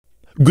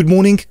Good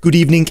morning, good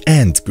evening,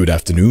 and good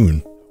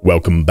afternoon.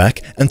 Welcome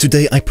back, and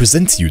today I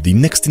present to you the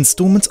next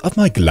installment of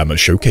my Glamour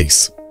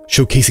Showcase,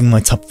 showcasing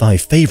my top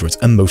 5 favourite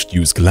and most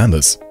used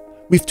glamours,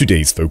 with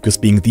today's focus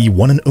being the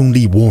one and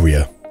only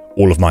Warrior.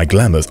 All of my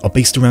glamours are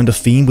based around a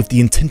theme with the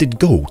intended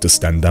goal to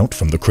stand out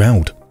from the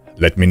crowd.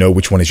 Let me know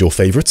which one is your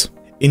favourite,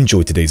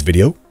 enjoy today's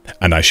video,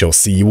 and I shall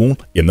see you all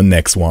in the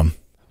next one.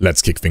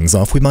 Let's kick things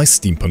off with my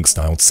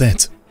steampunk-styled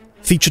set,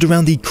 featured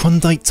around the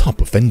Klondike top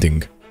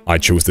offending. I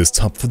chose this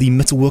top for the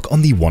metalwork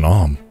on the one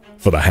arm.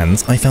 For the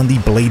hands, I found the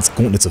blades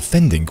gauntlets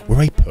offending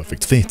were a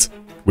perfect fit,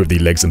 with the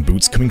legs and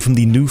boots coming from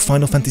the new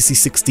Final Fantasy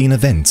XVI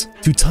event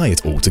to tie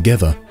it all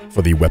together.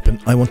 For the weapon,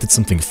 I wanted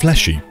something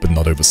flashy but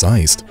not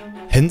oversized.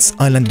 Hence,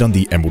 I landed on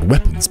the Emerald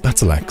Weapons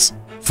Battle Axe.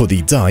 For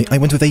the dye, I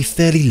went with a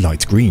fairly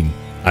light green,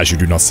 as you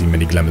do not see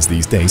many glamours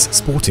these days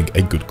sporting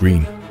a good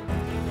green.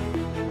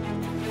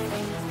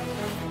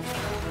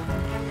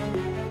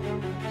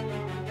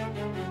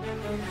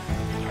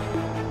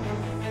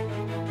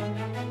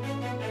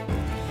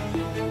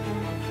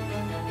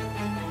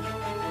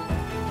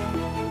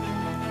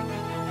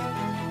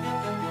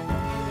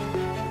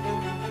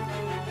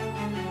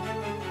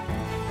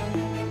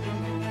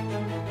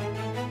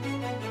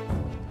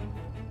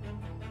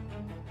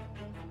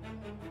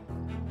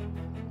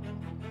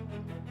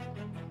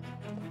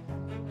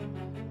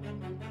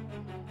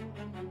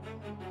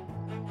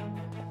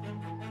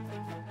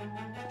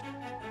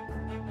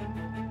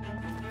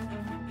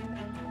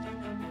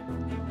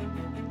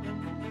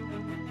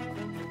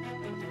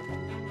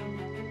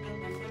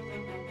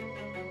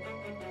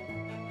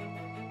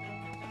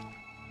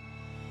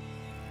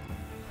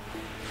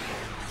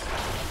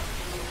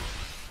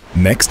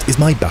 Next is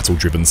my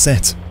battle-driven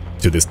set.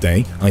 To this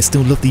day, I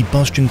still love the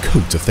Bastion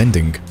coat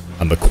offending,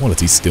 and the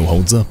quality still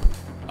holds up.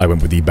 I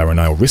went with the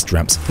Baronile wrist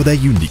straps for their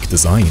unique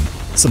design,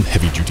 some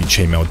heavy-duty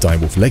chainmail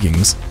direwolf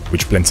leggings,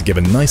 which blend together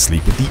nicely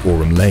with the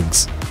Aurum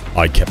legs.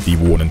 I kept the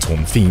worn and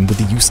torn theme with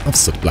the use of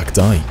soot black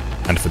dye,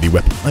 and for the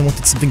weapon I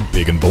wanted something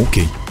big and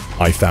bulky.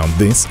 I found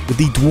this with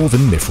the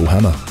Dwarven Mithril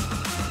hammer.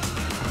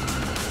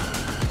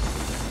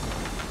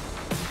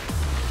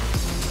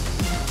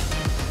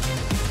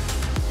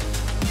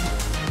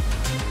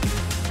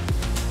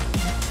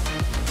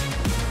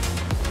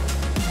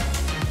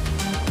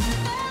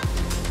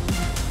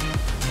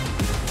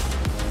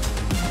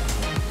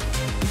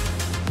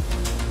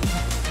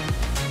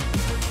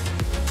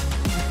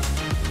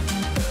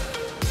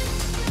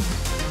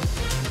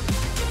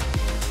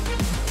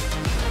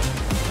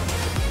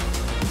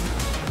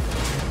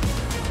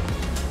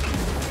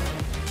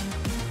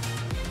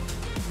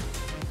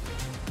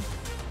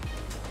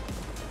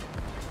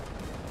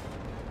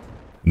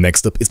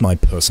 Next up is my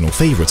personal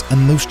favourite and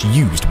most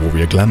used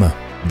warrior glamour.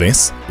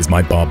 This is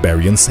my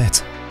Barbarian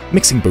set.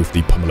 Mixing both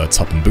the pummeler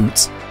top and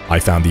boots, I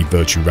found the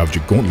Virtue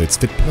Ravager gauntlets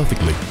fit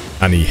perfectly,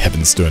 and the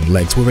Heavenstern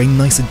legs were a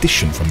nice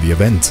addition from the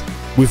event,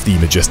 with the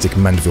majestic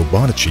Mandeville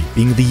Bardici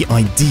being the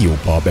ideal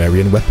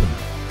barbarian weapon.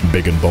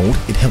 Big and bold,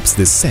 it helps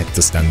this set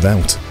to stand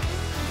out.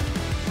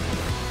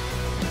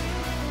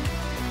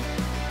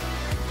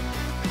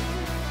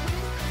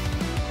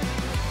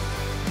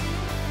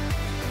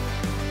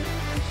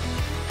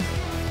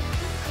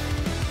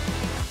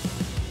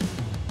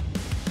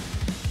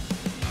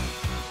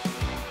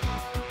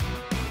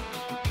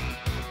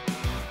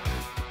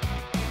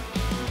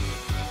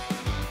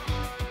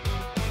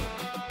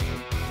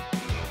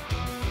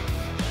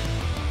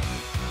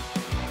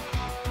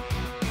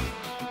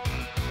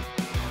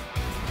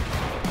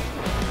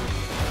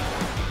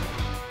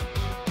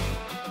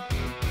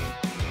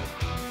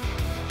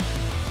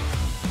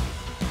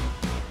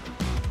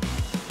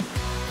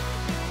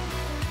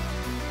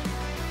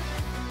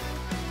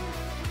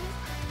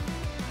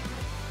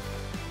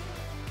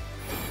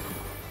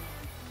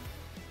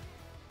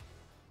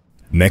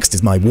 Next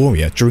is my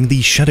warrior during the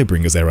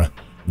Shadowbringers era.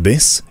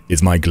 This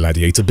is my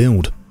gladiator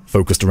build,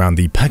 focused around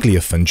the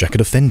Pagliafen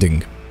jacket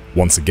offending.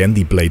 Once again,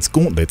 the blade's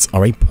gauntlets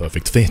are a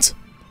perfect fit.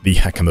 The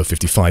Hackhammer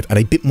 55 add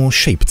a bit more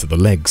shape to the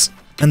legs,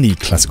 and the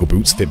classical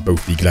boots fit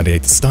both the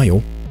gladiator style,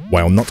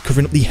 while not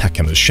covering up the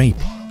Hackhammer's shape.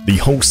 The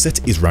whole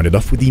set is rounded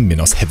off with the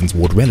Minos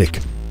Heavensward relic.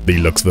 The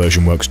Lux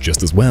version works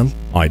just as well.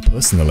 I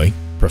personally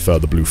prefer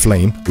the blue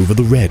flame over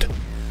the red.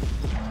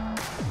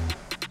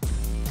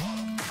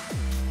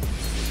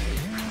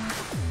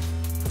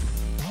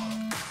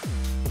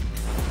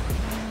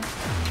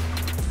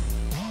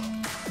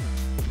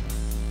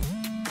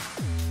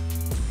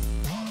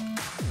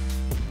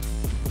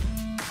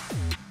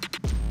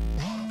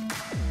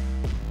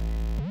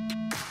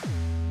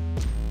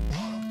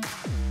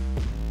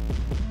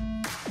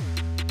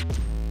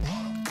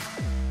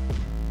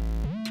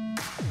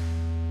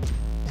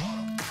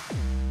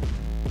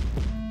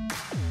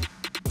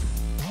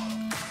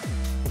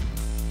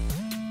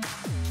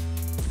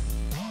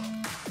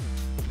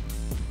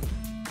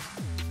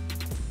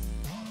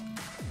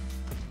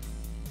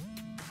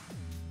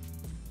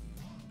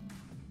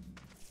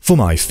 For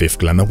my 5th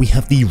glamour, we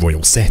have the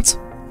Royal set,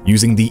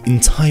 using the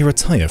entire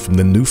attire from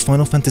the new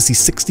Final Fantasy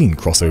XVI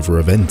crossover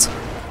event.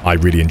 I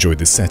really enjoyed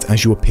this set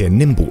as you appear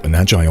nimble and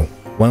agile,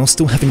 while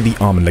still having the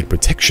arm and leg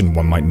protection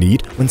one might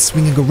need when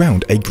swinging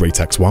around a great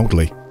axe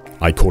wildly.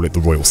 I call it the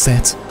royal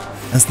set,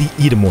 as the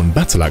Eorzea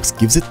battle axe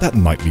gives it that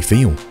knightly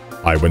feel.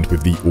 I went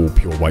with the all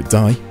pure white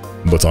dye,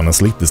 but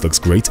honestly this looks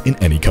great in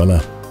any colour.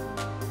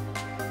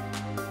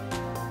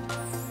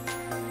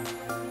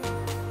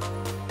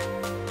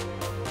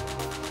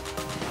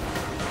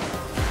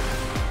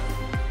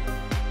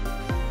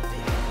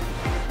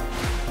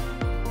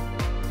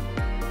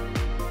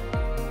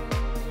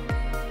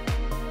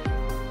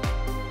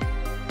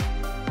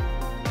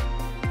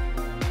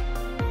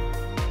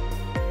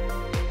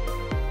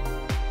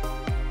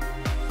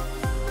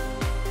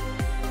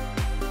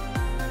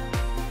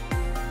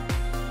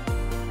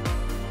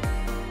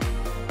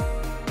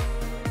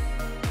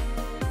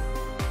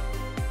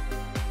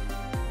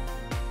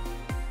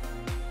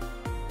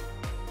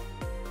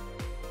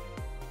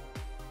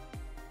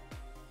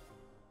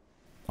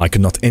 I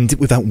could not end it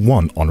without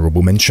one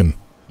honourable mention,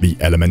 the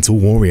Elemental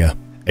Warrior,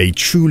 a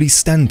truly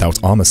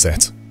standout armour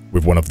set,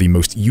 with one of the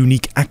most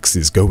unique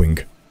axes going.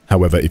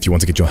 However, if you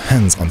want to get your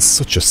hands on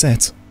such a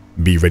set,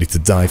 be ready to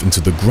dive into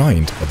the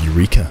grind of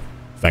Eureka.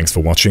 Thanks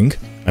for watching,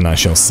 and I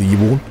shall see you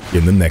all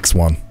in the next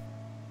one.